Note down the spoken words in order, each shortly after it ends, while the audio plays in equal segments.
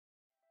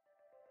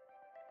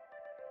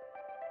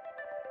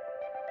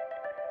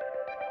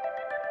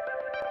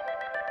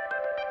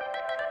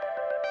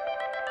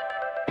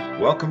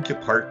Welcome to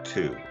part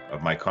 2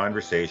 of my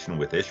conversation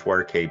with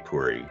Ishwar K.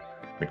 Puri,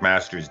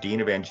 McMaster's Dean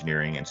of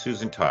Engineering, and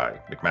Susan Tighe,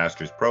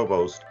 McMaster's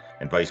Provost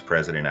and Vice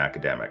President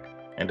Academic,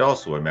 and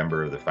also a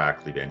member of the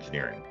Faculty of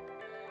Engineering.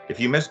 If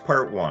you missed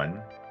part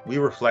 1, we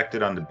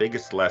reflected on the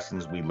biggest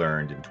lessons we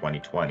learned in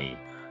 2020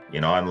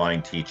 in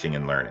online teaching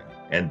and learning,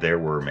 and there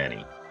were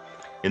many.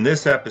 In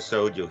this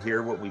episode, you'll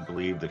hear what we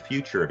believe the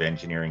future of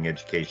engineering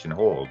education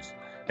holds,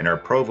 and our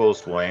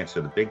Provost will answer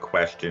the big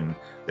question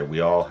that we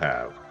all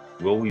have.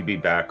 Will we be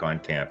back on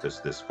campus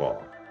this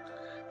fall?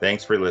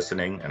 Thanks for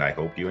listening, and I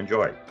hope you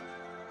enjoy.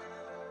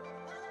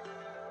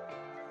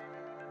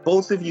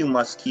 Both of you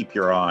must keep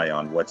your eye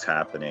on what's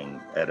happening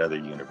at other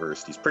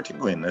universities,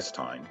 particularly in this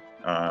time,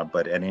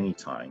 but at any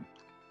time,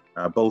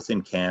 both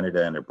in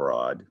Canada and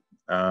abroad.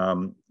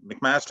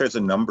 McMaster has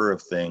a number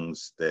of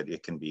things that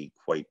it can be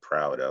quite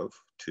proud of.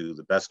 To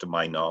the best of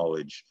my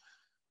knowledge,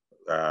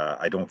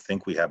 I don't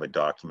think we have a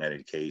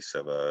documented case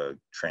of a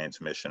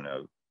transmission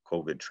of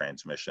COVID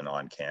transmission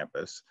on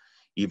campus,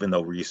 even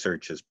though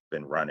research has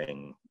been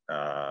running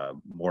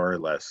more or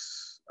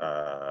less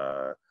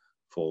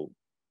full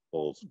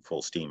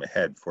steam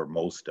ahead for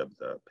most of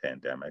the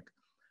pandemic.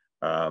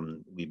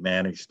 We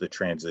managed the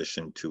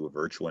transition to a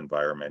virtual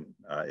environment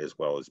as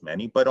well as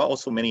many, but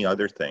also many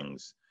other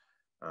things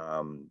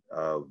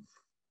of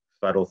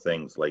subtle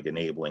things like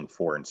enabling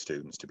foreign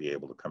students to be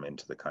able to come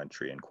into the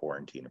country and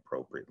quarantine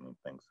appropriately and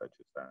things such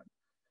as that.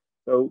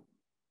 So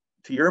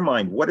to your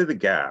mind, what are the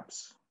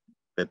gaps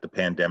that the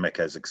pandemic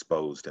has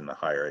exposed in the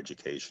higher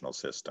educational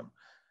system,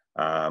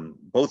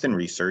 both in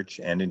research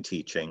and in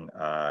teaching,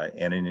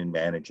 and in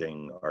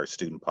managing our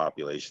student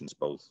populations,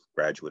 both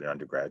graduate and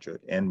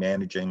undergraduate, and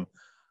managing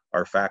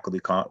our faculty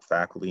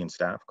and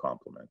staff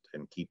complement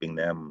and keeping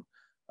them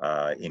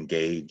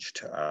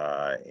engaged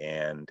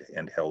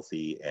and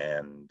healthy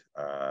and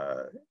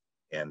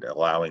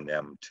allowing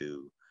them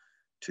to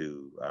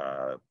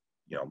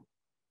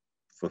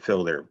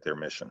fulfill their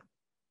mission.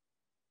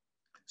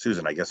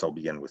 Susan, I guess I'll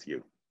begin with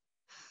you.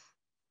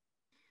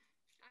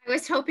 I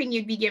was hoping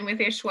you'd begin with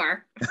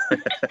Ishwar.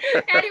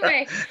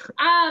 Anyway,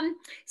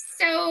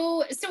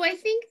 so I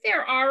think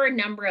there are a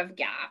number of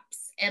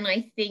gaps. And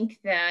I think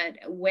that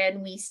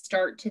when we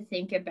start to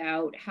think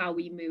about how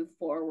we move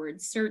forward,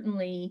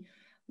 certainly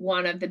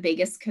one of the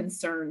biggest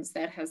concerns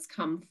that has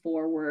come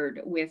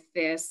forward with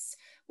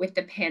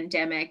the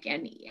pandemic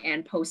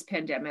and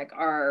post-pandemic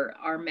are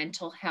our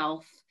mental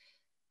health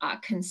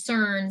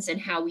concerns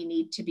and how we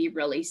need to be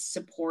really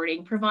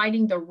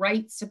providing the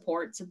right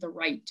supports at the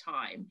right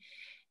time.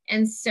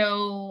 And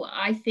so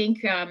I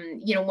think,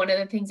 one of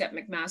the things at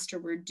McMaster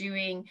we're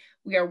doing,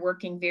 we are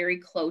working very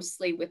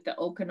closely with the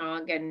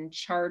Okanagan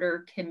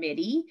Charter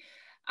Committee,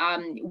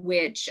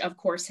 which of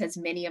course has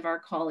many of our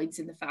colleagues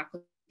in the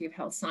Faculty of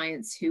Health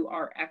Science who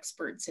are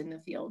experts in the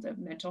field of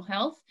mental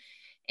health.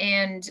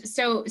 And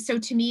so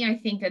to me, I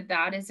think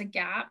that is a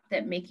gap,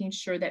 that making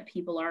sure that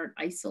people aren't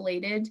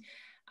isolated.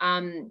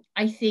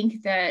 I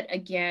think that,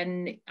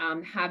 again,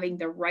 having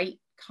the right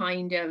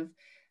kind of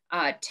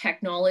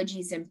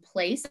technologies in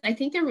place. I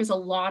think there was a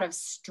lot of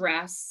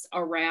stress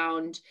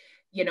around,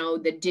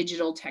 the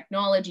digital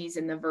technologies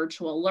and the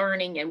virtual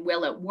learning, and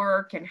will it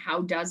work, and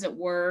how does it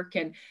work,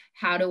 and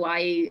how do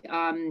I,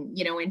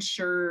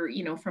 ensure,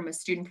 from a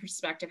student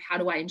perspective, how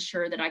do I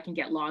ensure that I can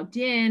get logged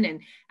in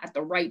and at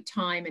the right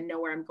time and know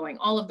where I'm going,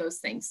 all of those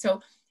things.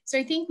 So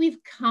I think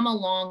we've come a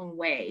long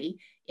way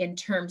in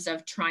terms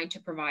of trying to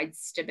provide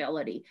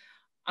stability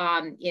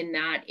in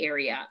that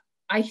area.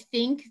 I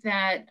think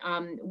that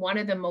one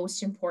of the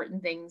most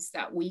important things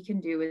that we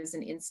can do as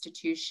an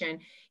institution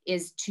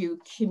is to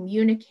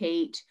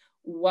communicate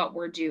what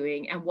we're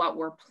doing and what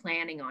we're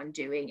planning on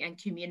doing,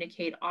 and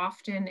communicate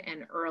often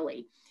and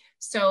early.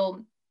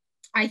 So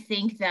I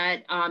think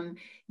that,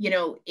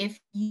 if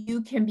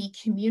you can be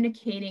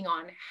communicating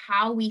on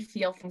how we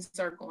feel things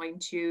are going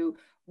to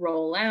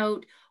roll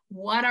out,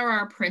 what are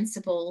our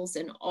principles,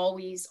 and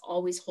always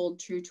hold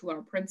true to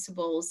our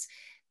principles,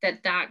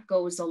 that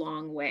goes a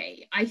long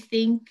way. I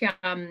think,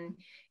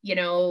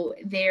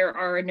 there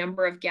are a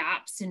number of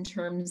gaps in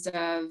terms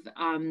of,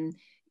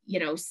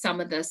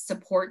 some of the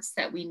supports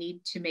that we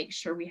need to make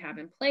sure we have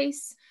in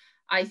place.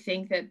 I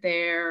think that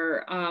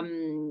there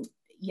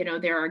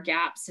are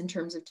gaps in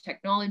terms of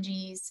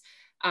technologies.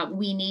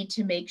 We need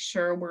to make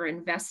sure we're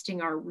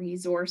investing our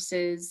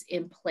resources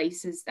in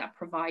places that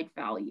provide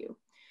value.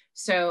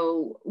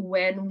 So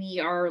when we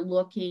are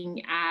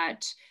looking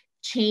at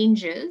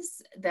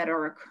changes that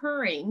are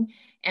occurring,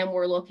 and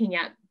we're looking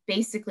at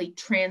basically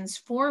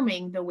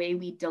transforming the way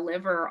we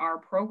deliver our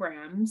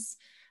programs,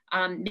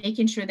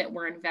 making sure that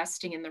we're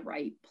investing in the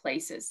right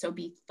places. So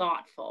be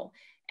thoughtful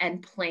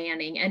and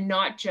planning, and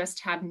not just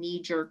have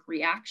knee-jerk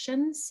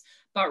reactions,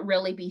 but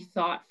really be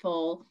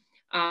thoughtful,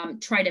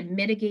 try to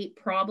mitigate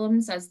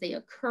problems as they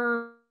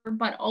occur,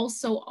 but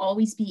also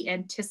always be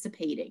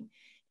anticipating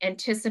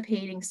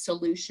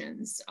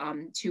solutions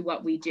to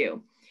what we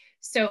do.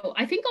 So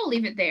I think I'll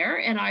leave it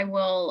there, and I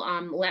will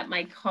let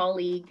my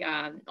colleague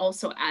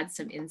also add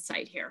some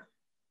insight here.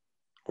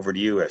 Over to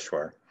you,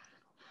 Ishwar.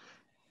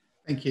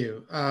 Thank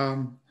you.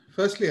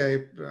 Firstly,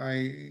 I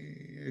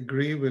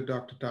agree with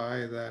Dr.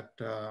 Tai that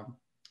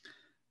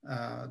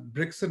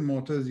bricks and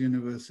mortars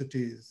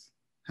universities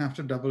have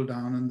to double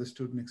down on the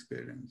student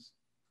experience.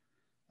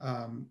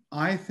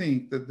 I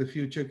think that the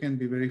future can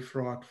be very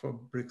fraught for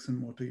bricks and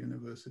mortar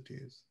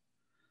universities.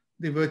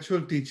 The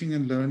virtual teaching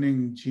and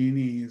learning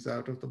genie is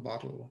out of the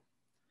bottle.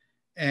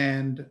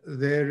 And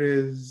there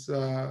is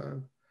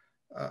a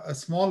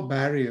small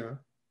barrier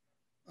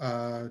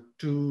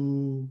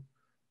to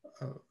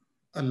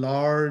a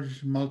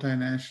large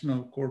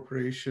multinational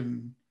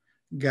corporation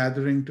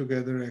gathering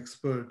together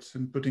experts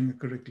and putting a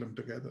curriculum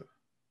together.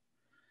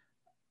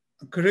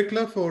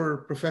 Curricula for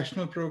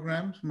professional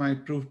programs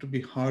might prove to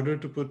be harder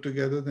to put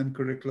together than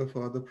curricula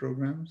for other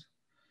programs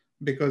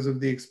because of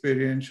the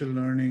experiential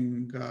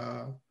learning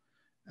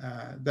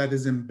that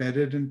is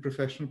embedded in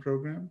professional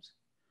programs.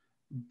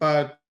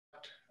 But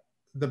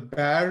the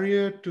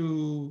barrier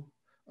to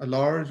a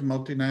large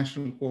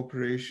multinational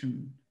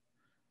corporation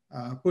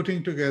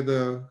putting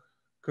together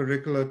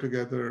curricula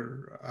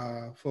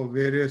together for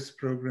various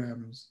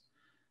programs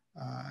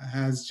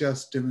has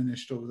just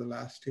diminished over the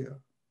last year.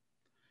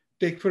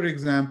 Take, for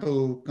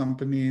example,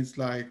 companies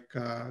like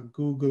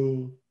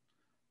Google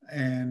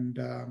and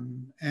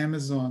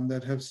Amazon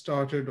that have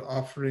started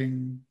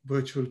offering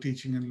virtual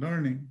teaching and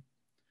learning.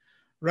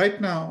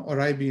 Right now, or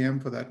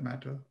IBM for that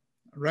matter,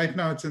 right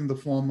now it's in the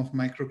form of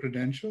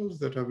micro-credentials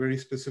that are very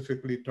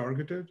specifically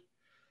targeted.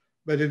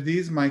 But if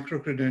these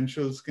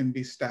micro-credentials can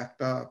be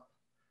stacked up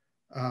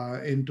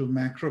into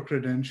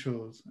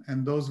macro-credentials,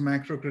 and those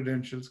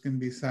macro-credentials can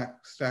be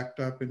stacked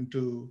up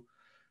into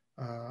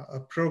a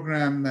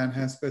program that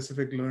has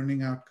specific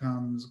learning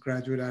outcomes,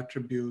 graduate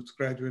attributes,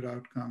 graduate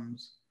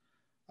outcomes,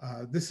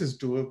 this is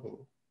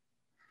doable.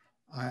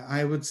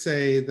 I would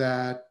say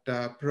that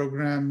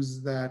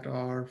programs that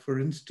are, for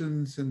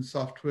instance, in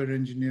software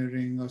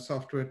engineering or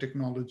software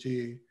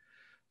technology,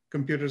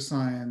 computer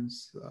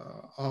science,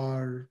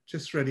 are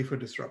just ready for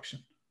disruption.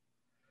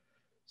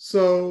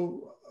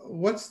 So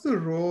what's the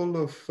role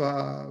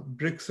of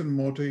bricks and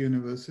mortar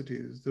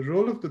universities? The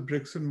role of the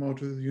bricks and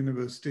mortar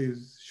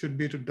universities should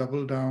be to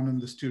double down on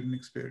the student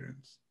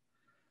experience.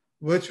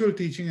 Virtual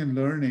teaching and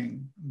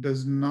learning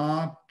does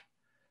not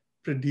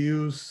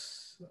produce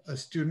a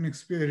student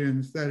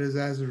experience that is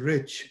as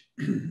rich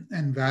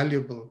and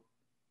valuable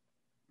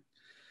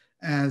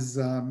as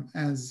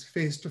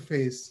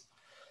face-to-face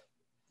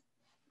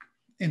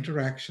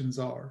interactions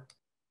are.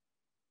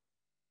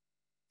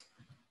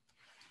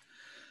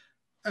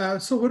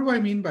 So what do I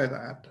mean by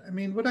that? I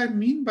mean, what I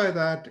mean by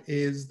that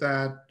is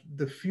that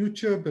the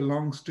future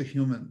belongs to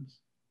humans.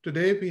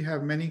 Today, we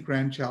have many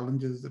grand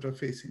challenges that are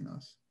facing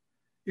us.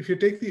 If you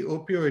take the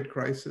opioid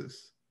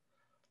crisis,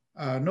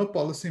 no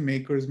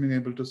policymaker has been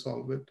able to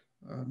solve it.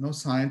 No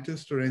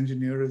scientist or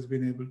engineer has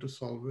been able to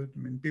solve it. I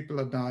mean, people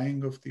are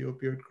dying of the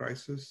opioid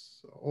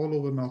crisis all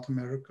over North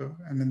America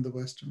and in the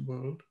Western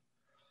world.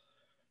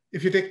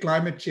 If you take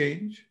climate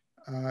change,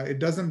 it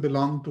doesn't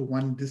belong to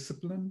one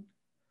discipline.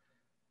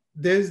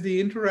 There's the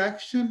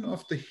interaction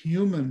of the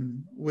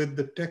human with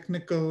the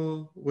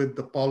technical, with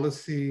the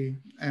policy,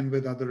 and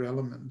with other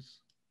elements.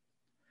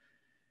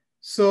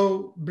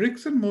 So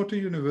bricks and mortar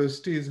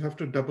universities have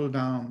to double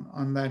down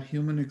on that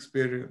human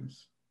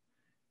experience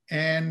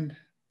and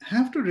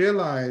have to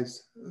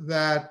realize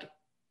that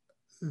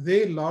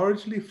they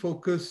largely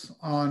focus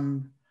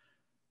on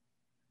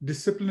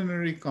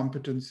disciplinary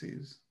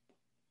competencies,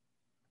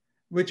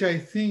 which I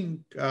think,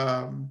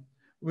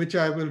 which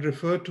I will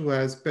refer to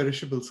as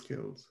perishable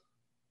skills.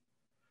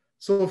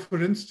 So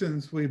for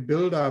instance, we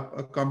build up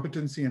a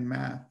competency in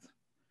math,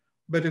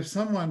 but if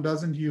someone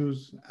doesn't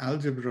use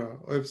algebra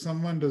or if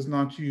someone does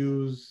not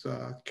use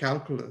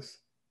calculus,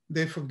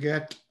 they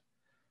forget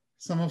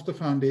some of the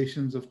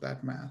foundations of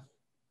that math.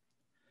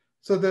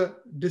 So the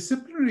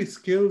disciplinary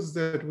skills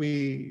that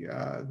we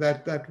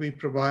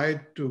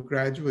provide to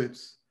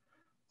graduates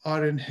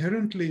are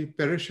inherently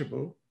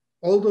perishable,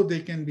 although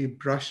they can be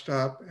brushed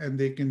up and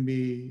they can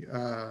be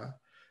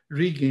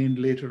regained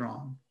later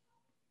on.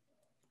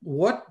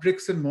 What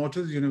bricks and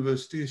mortar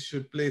universities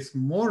should place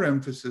more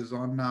emphasis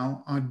on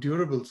now are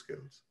durable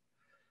skills.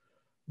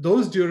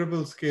 Those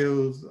durable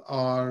skills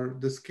are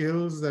the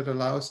skills that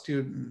allow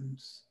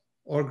students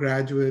or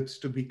graduates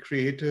to be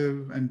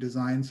creative and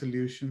design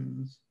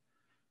solutions,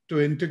 to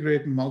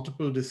integrate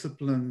multiple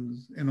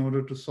disciplines in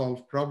order to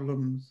solve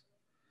problems,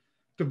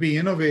 to be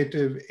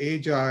innovative,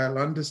 agile,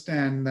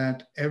 understand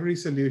that every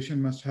solution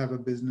must have a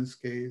business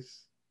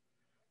case,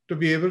 to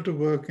be able to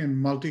work in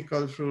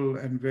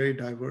multicultural and very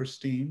diverse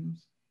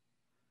teams,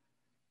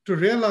 to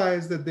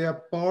realize that they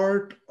are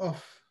part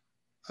of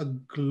a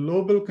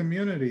global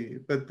community,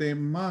 but they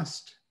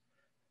must,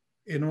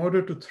 in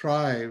order to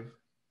thrive,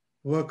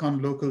 work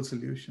on local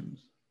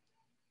solutions.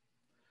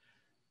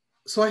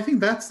 So I think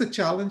that's the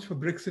challenge for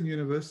bricks and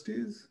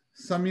universities.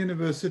 Some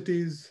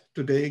universities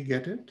today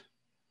get it,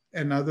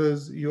 and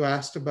others, you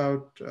asked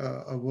about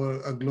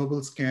a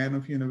global scan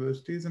of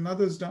universities, and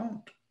others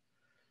don't.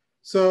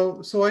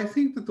 So I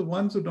think that the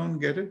ones who don't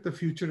get it, the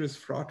future is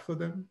fraught for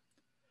them.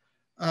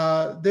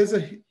 There's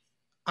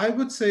I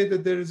would say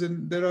that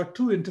there are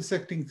two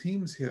intersecting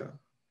themes here.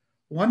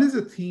 One is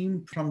a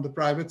theme from the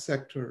private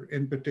sector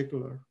in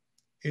particular,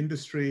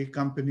 industry,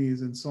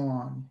 companies, and so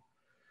on,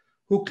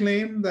 who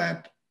claim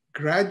that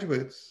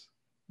graduates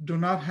do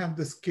not have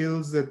the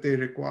skills that they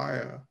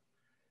require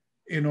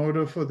in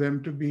order for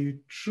them to be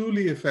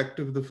truly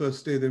effective the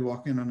first day they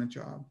walk in on a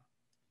job.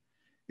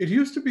 It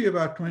used to be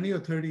about 20 or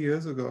 30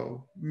 years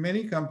ago,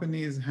 many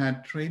companies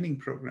had training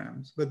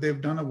programs, but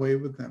they've done away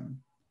with them.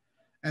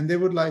 And they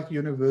would like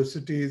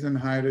universities and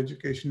higher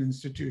education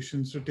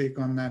institutions to take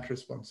on that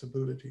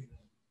responsibility.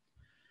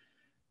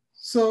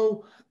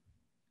 So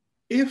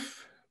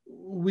if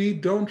we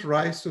don't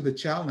rise to the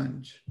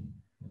challenge,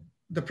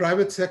 the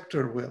private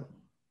sector will.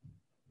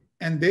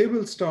 And they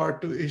will start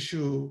to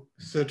issue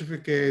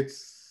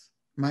certificates,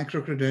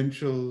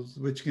 micro-credentials,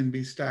 which can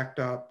be stacked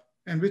up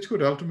and which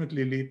could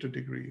ultimately lead to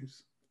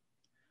degrees.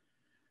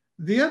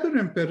 The other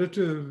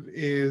imperative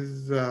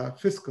is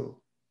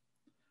fiscal.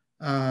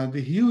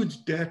 The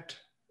huge debt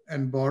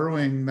and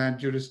borrowing that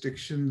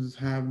jurisdictions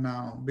have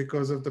now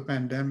because of the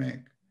pandemic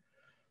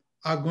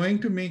are going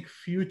to make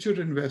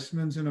future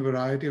investments in a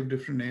variety of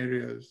different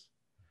areas,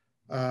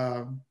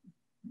 and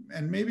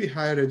maybe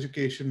higher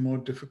education more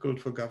difficult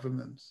for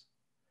governments.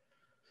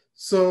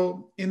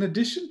 So in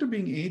addition to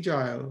being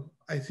agile,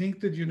 I think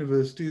that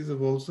universities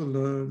have also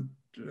learned,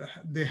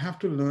 they have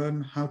to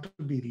learn how to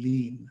be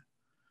lean.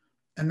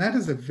 And that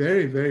is a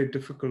very, very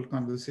difficult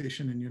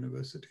conversation in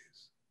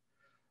universities.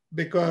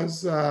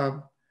 Because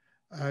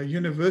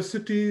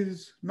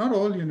universities, not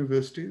all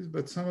universities,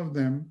 but some of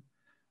them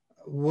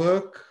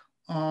work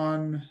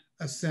on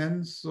a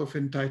sense of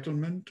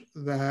entitlement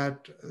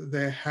that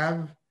there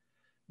have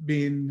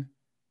been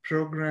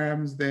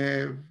programs,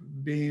 there have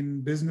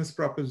been business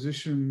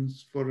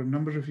propositions for a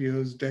number of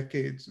years,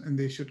 decades, and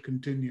they should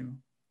continue.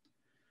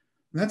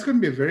 And that's going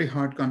to be a very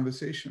hard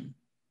conversation.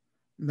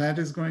 That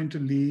is going to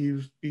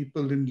leave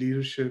people in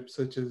leadership,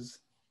 such as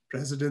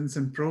presidents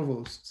and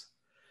provosts,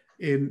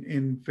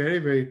 in very,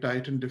 very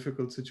tight and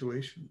difficult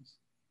situations.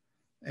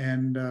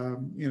 And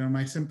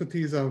my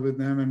sympathies are with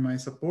them and my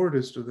support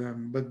is to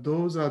them, but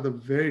those are the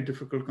very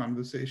difficult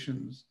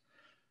conversations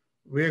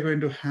we're going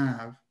to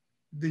have.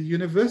 The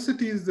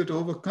universities that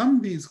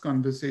overcome these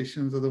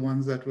conversations are the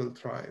ones that will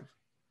thrive.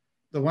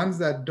 The ones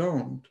that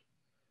don't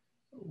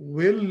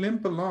will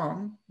limp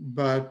along,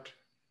 but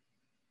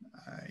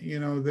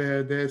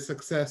their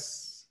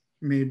success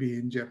may be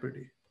in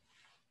jeopardy.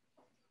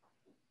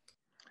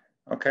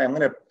 Okay, I'm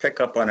going to pick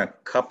up on a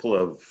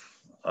couple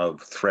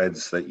of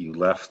threads that you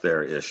left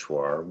there,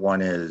 Ishwar.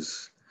 One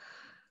is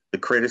the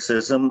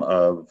criticism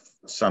of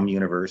some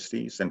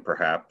universities and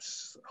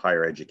perhaps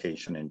higher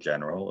education in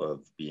general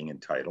of being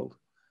entitled.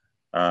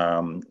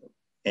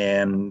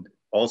 And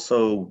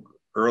also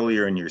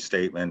earlier in your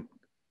statement,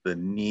 the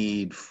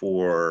need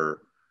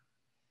for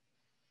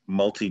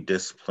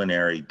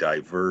multidisciplinary,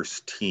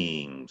 diverse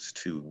teams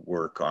to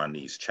work on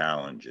these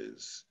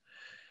challenges.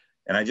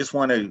 And I just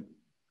want to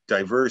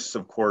diverse,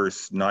 of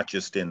course, not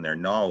just in their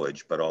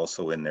knowledge, but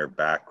also in their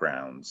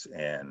backgrounds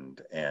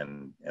and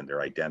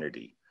their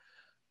identity.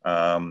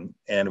 And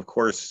of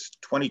course,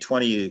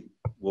 2020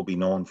 will be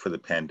known for the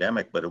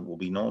pandemic, but it will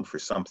be known for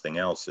something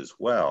else as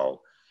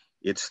well.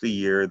 It's the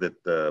year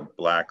that the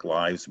Black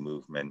Lives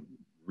Movement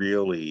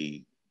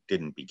really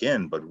didn't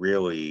begin, but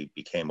really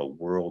became a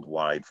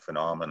worldwide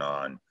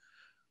phenomenon,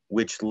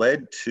 which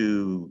led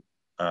to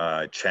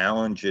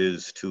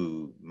challenges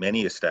to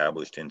many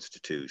established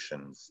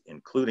institutions,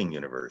 including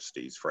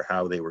universities, for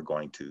how they were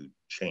going to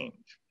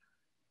change,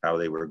 how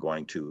they were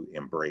going to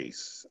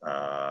embrace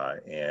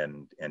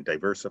and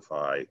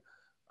diversify,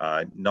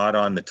 not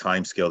on the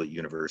timescale that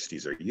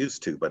universities are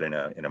used to, but in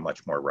a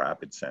much more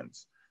rapid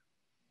sense.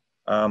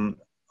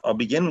 I'll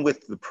begin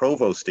with the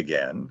provost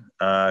again.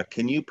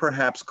 Can you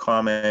perhaps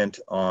comment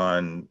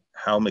on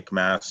how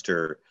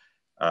McMaster's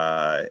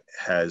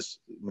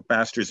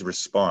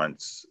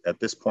response at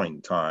this point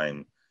in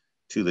time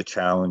to the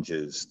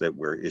challenges that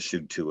were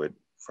issued to it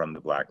from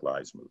the Black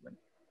Lives Movement?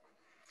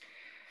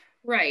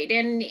 Right,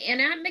 and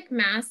at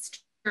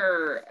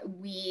McMaster,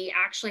 we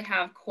actually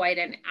have quite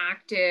an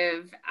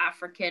active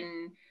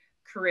African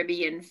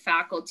Caribbean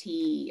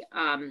faculty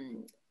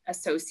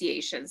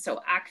association.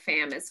 So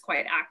ACFAM is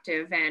quite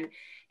active, and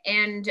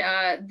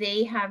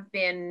they have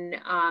been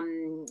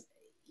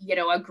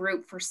a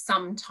group for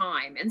some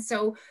time. And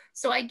so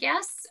I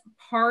guess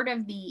part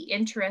of the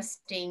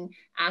interesting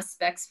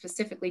aspect,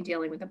 specifically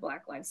dealing with the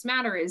Black Lives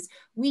Matter, is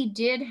we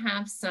did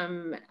have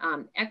some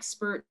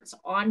experts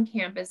on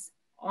campus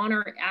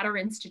at our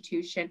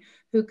institution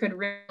who could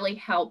really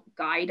help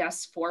guide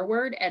us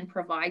forward and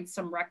provide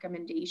some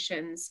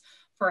recommendations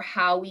for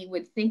how we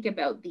would think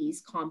about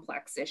these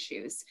complex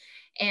issues.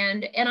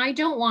 And I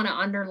don't want to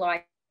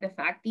underline the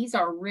fact these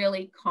are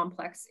really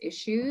complex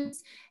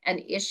issues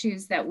and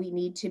issues that we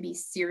need to be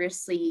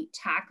seriously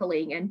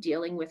tackling and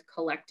dealing with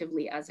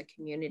collectively as a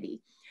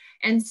community.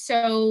 And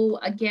so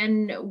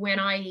again, when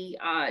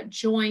I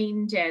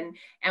joined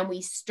and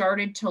we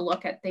started to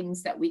look at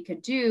things that we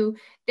could do,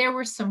 there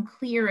were some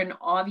clear and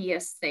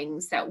obvious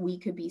things that we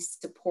could be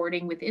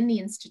supporting within the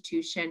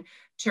institution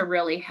to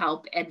really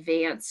help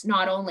advance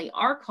not only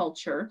our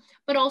culture,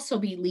 but also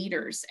be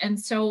leaders. And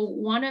so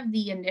one of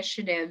the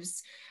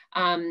initiatives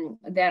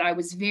that I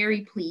was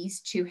very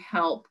pleased to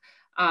help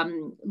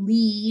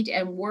lead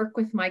and work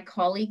with my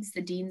colleagues,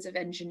 the Deans of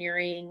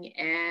Engineering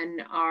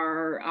and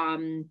our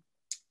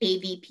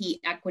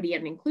AVP Equity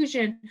and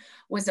Inclusion,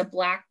 was a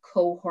Black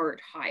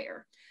cohort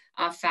hire.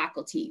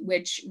 Faculty,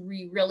 which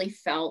we really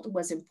felt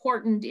was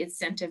important. It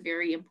sent a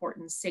very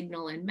important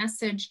signal and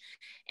message.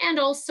 And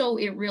also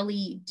it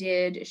really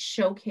did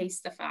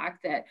showcase the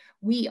fact that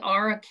we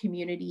are a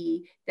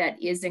community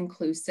that is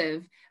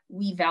inclusive.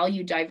 We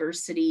value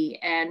diversity,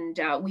 and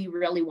we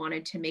really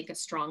wanted to make a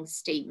strong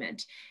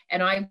statement.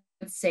 And I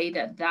would say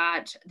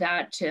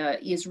that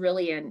is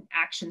really an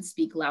actions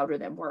speak louder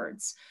than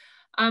words.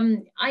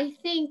 I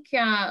think,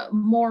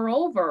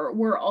 moreover,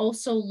 we're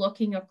also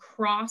looking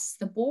across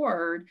the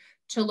board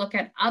to look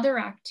at other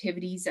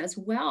activities as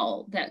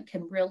well that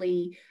can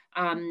really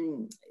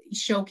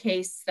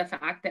showcase the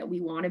fact that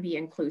we want to be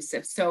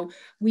inclusive. So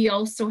we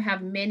also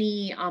have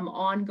many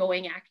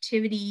ongoing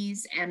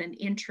activities and an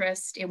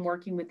interest in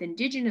working with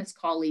Indigenous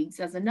colleagues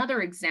as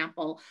another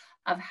example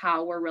of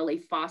how we're really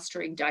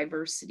fostering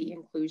diversity,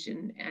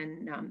 inclusion,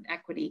 and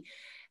equity.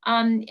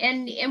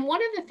 And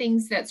one of the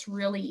things that's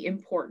really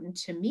important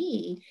to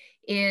me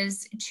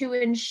is to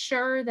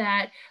ensure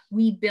that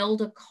we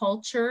build a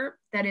culture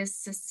that is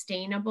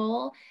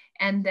sustainable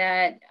and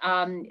that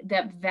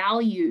that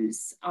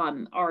values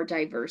our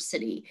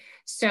diversity.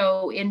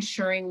 So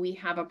ensuring we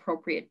have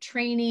appropriate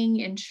training,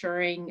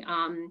 ensuring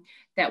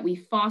that we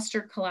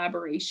foster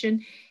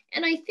collaboration.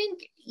 And I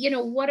think, you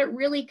know, what it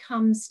really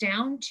comes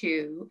down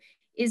to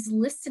is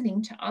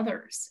listening to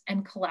others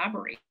and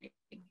collaborating.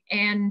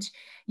 And,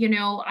 you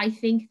know, I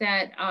think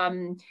that,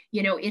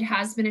 you know, it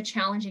has been a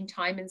challenging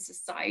time in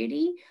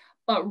society,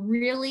 but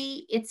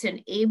really it's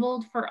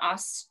enabled for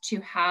us to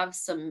have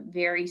some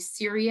very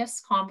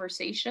serious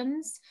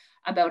conversations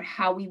about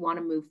how we want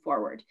to move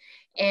forward.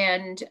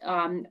 And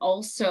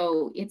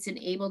also it's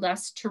enabled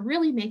us to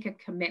really make a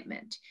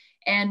commitment,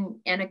 and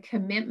a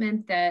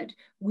commitment that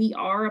we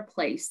are a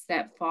place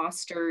that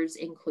fosters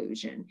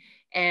inclusion,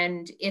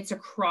 and it's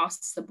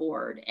across the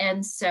board.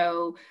 And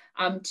so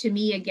to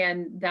me,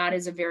 again, that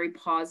is a very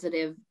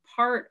positive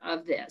part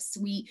of this.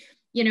 We,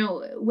 you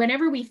know,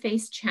 whenever we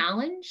face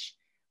challenge,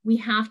 we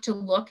have to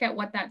look at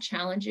what that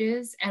challenge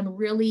is and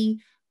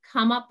really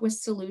come up with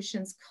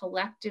solutions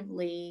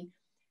collectively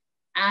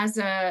as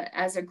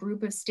a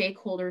group of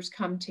stakeholders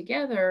come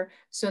together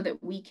so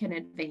that we can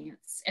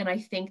advance. And I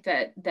think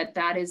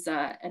that is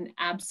an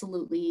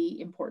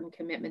absolutely important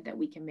commitment that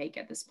we can make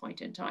at this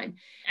point in time.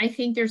 I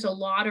think there's a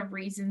lot of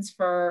reasons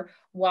for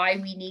why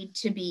we need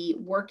to be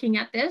working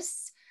at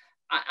this.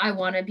 I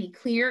want to be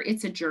clear,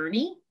 it's a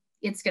journey.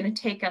 It's going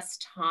to take us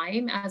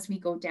time as we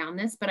go down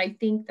this, but I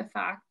think the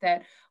fact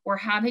that we're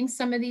having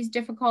some of these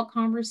difficult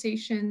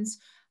conversations,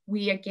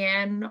 we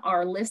again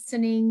are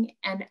listening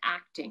and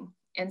acting.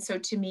 And so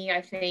to me,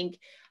 I think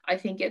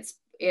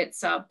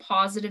it's a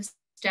positive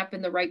step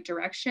in the right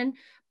direction,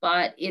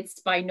 but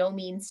it's by no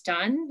means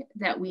done,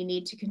 that we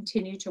need to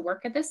continue to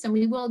work at this, and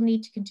we will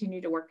need to continue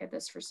to work at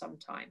this for some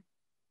time.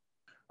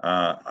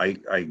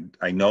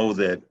 I know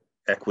that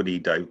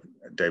equity,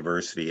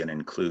 diversity, and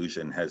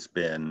inclusion has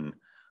been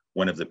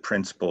one of the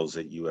principles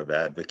that you have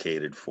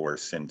advocated for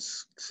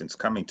since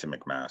coming to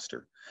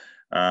McMaster.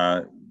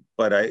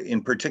 But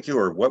in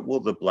particular, what will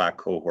the Black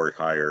cohort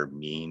hire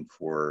mean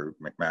for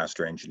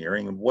McMaster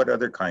Engineering, and what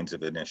other kinds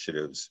of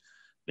initiatives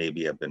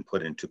maybe have been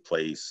put into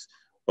place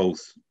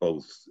both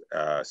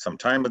some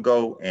time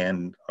ago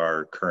and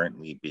are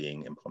currently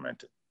being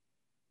implemented?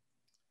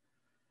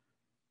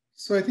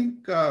 So I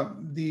think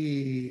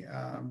the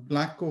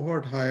Black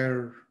cohort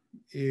hire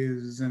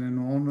is an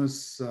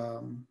enormous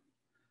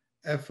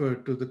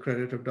effort to the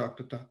credit of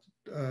Dr.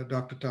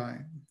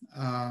 Tighe.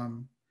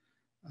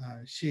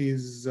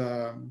 She's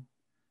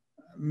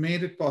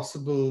made it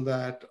possible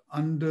that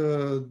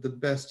under the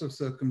best of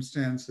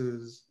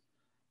circumstances,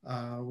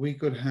 we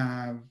could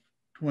have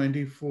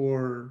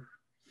 24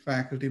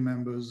 faculty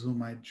members who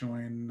might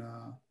join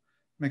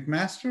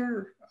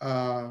McMaster,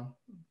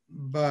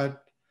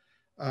 but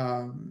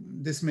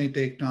this may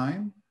take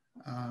time.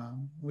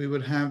 We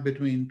would have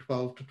between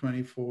 12 to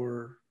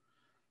 24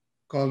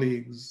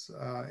 colleagues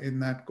in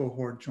that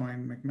cohort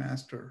join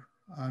McMaster.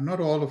 Not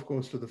all, of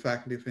course, to the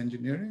Faculty of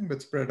Engineering,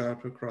 but spread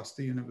out across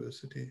the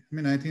university. I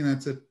mean, I think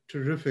that's a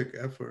terrific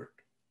effort.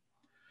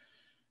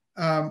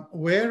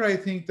 Where I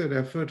think that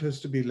effort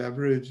has to be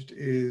leveraged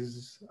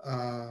is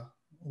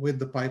with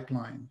the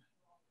pipeline.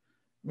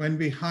 When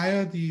we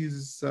hire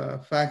these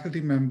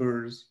faculty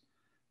members,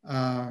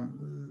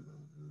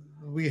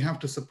 we have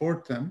to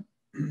support them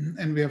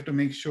and we have to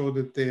make sure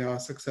that they are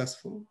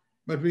successful,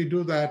 but we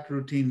do that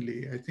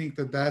routinely. I think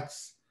that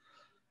that's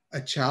a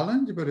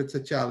challenge, but it's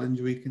a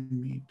challenge we can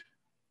meet.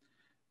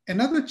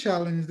 Another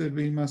challenge that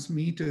we must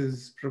meet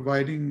is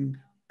providing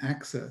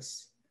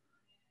access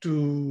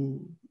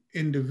to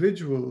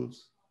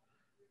individuals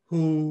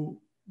who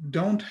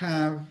don't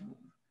have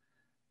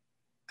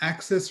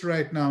access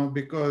right now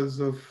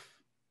because of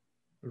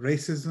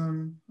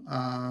racism,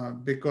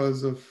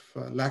 because of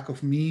lack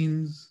of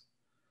means.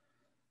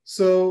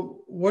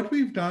 So what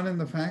we've done in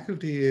the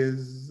faculty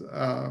is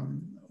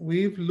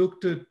we've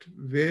looked at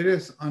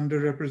various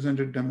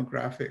underrepresented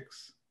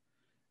demographics,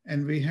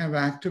 and we have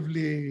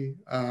actively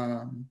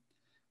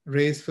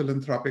raised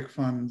philanthropic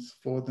funds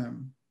for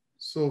them.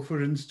 So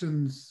for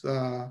instance,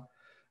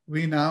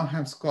 we now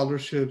have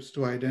scholarships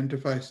to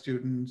identify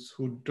students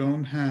who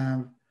don't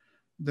have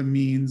the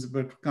means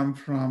but come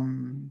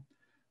from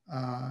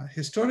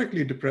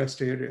historically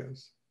depressed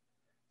areas,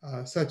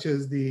 such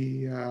as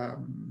the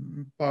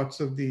parts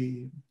of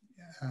the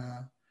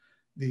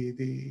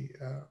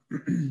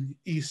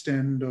east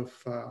end of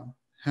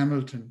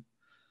Hamilton.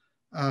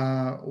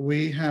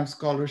 We have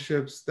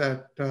scholarships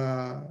that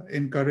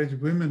encourage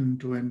women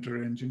to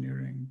enter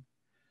engineering.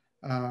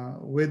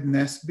 With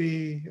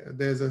NESB,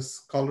 there's a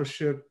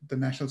scholarship, the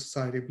National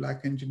Society of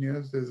Black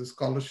Engineers, there's a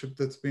scholarship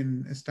that's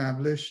been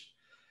established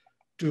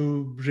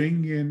to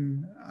bring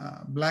in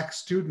Black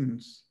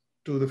students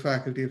to the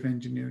Faculty of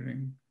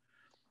Engineering.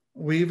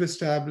 We've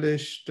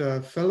established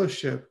a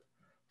fellowship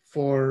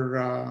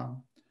for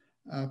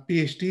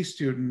PhD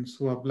students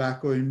who are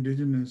Black or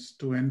Indigenous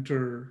to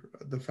enter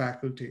the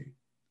faculty.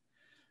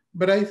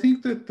 But I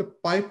think that the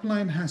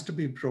pipeline has to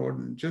be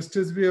broadened. Just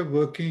as we are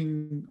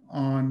working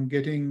on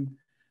getting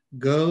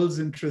girls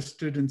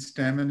interested in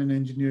STEM and in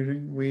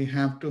engineering, we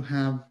have to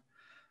have,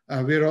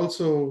 we're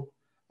also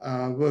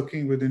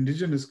working with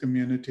Indigenous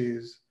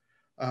communities,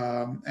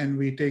 and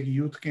we take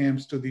youth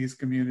camps to these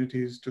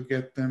communities to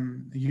get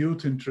them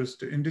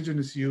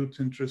Indigenous youth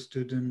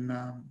interested in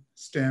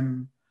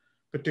STEM,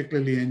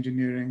 particularly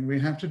engineering. We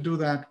have to do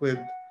that with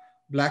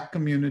Black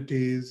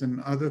communities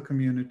and other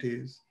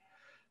communities.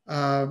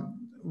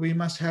 We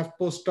must have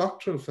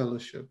postdoctoral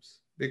fellowships,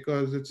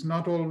 because it's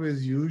not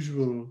always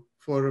usual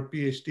for a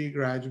PhD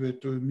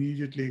graduate to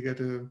immediately get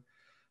a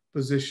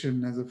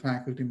position as a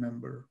faculty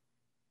member.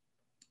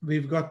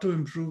 We've got to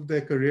improve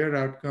their career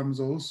outcomes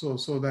also,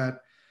 so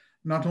that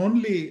not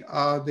only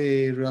are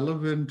they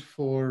relevant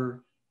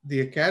for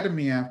the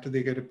academy after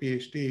they get a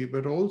PhD,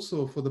 but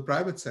also for the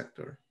private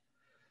sector.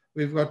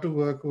 We've got to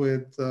work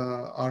with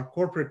our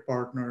corporate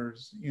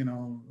partners,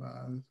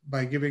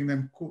 by giving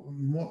them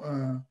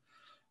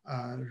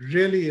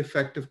really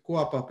effective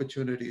co-op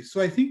opportunities.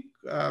 So I think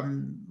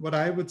what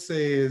I would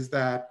say is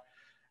that,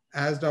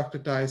 as Dr.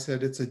 Tighe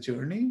said, it's a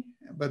journey,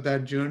 but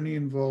that journey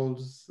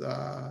involves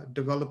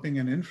developing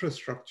an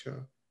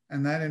infrastructure,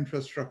 and that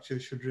infrastructure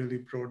should really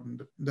broaden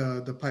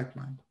the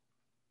pipeline.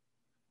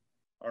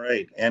 All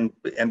right, and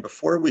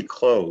before we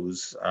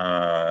close,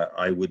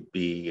 I would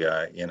be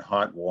in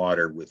hot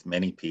water with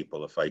many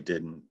people if I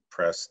didn't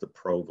press the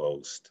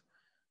Provost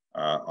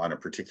on a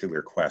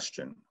particular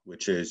question,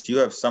 which is, you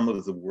have some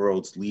of the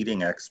world's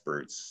leading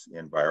experts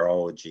in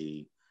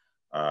virology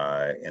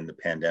and the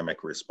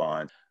pandemic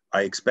response.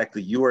 I expect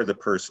that you are the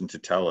person to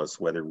tell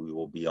us whether we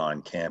will be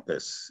on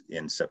campus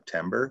in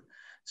September.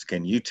 So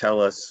can you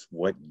tell us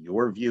what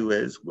your view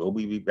is? Will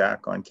we be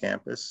back on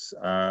campus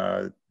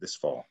this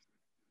fall?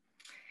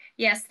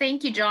 Yes,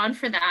 thank you, John,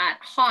 for that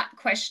hot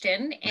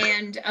question.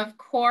 And of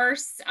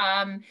course,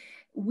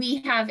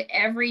 we have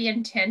every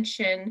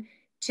intention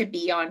to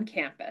be on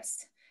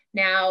campus.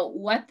 Now,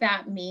 what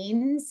that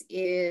means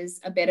is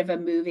a bit of a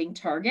moving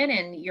target,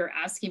 and you're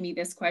asking me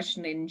this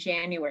question in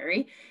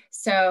January.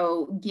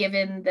 So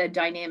given the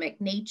dynamic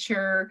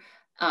nature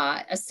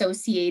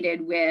associated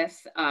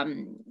with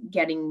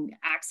getting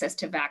access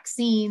to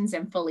vaccines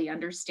and fully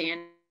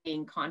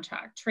understanding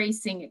contact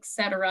tracing, et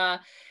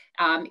cetera,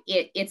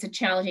 it's a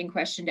challenging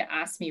question to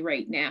ask me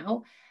right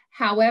now.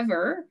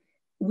 However,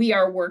 we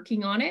are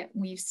working on it.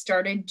 We've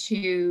started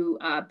to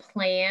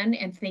plan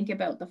and think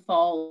about the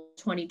fall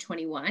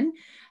 2021.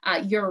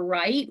 You're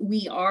right,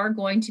 we are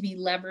going to be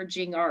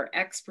leveraging our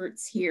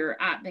experts here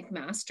at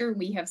McMaster.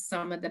 We have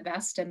some of the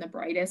best and the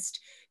brightest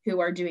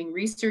who are doing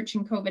research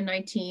in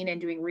COVID-19 and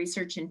doing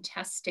research in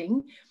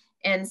testing.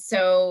 And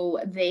so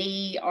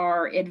they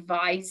are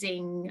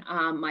advising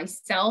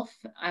myself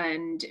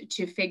and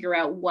to figure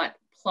out what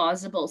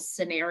plausible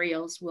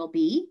scenarios will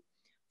be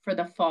for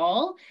the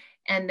fall,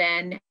 and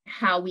then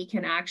how we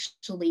can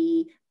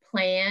actually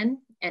plan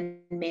and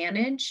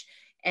manage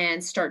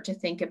and start to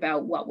think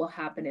about what will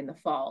happen in the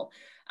fall.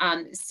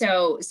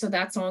 So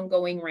that's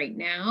ongoing right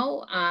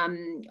now.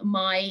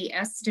 My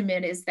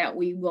estimate is that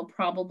we will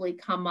probably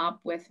come up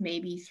with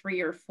maybe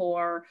 3 or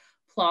 4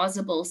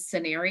 plausible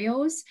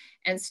scenarios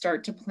and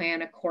start to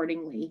plan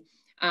accordingly.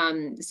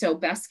 So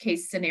best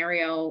case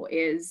scenario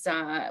is,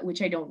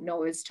 which I don't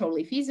know is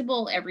totally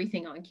feasible,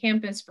 everything on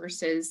campus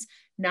versus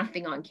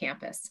nothing on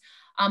campus.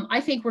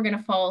 I think we're going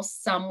to fall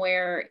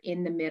somewhere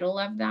in the middle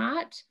of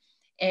that.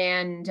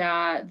 And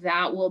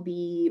that will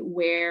be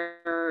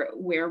where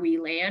we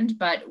land,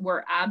 but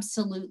we're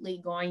absolutely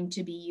going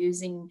to be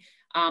using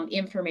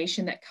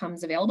information that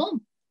comes available.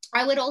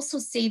 I would also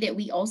say that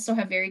we also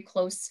have very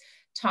close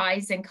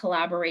ties and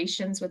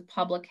collaborations with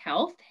public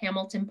health,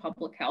 Hamilton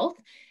Public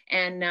Health,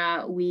 and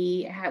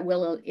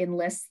will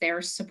enlist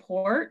their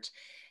support.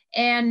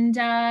 And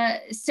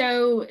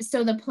so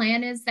the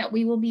plan is that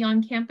we will be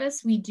on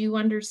campus. We do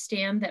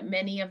understand that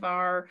many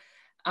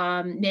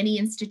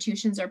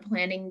institutions are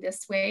planning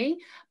this way,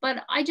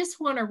 but I just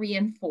want to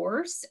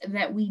reinforce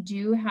that we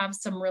do have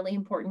some really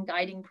important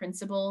guiding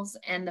principles.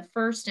 And the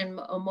first and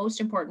most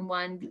important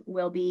one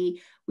will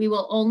be, we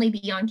will only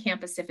be on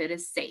campus if it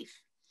is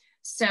safe.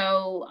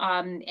 So,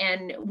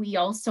 and we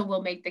also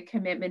will make the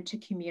commitment to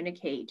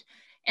communicate.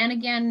 And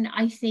again,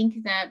 I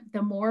think that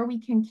the more we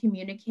can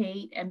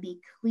communicate and be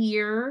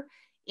clear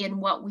in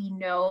what we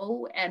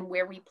know and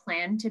where we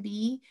plan to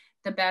be,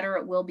 the better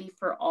it will be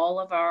for all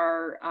of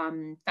our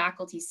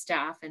faculty,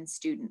 staff, and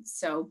students.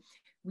 So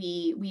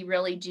we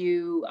really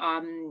do,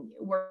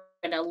 we're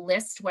going to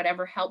list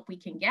whatever help we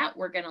can get.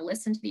 We're going to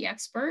listen to the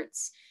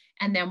experts,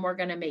 and then we're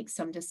going to make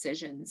some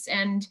decisions.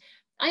 And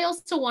I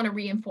also want to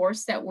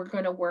reinforce that we're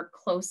going to work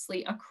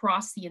closely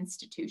across the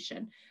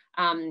institution.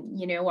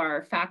 You know,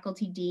 our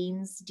faculty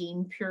deans,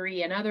 Dean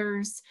Puri and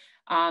others,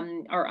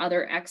 our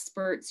other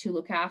experts who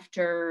look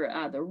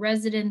after the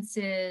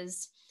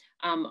residences,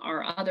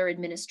 our other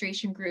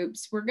administration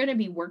groups, we're going to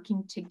be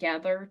working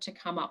together to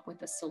come up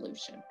with a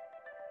solution.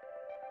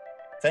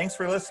 Thanks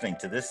for listening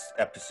to this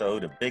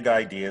episode of Big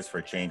Ideas for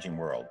a Changing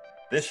World.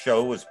 This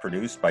show was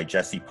produced by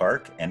Jessie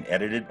Park and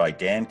edited by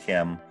Dan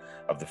Kim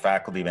of the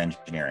Faculty of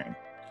Engineering.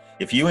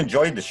 If you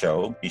enjoyed the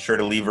show, be sure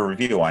to leave a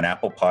review on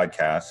Apple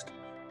Podcast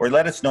or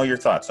let us know your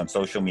thoughts on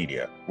social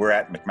media. We're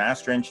at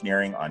McMaster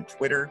Engineering on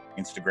Twitter,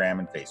 Instagram,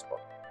 and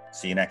Facebook.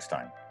 See you next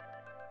time.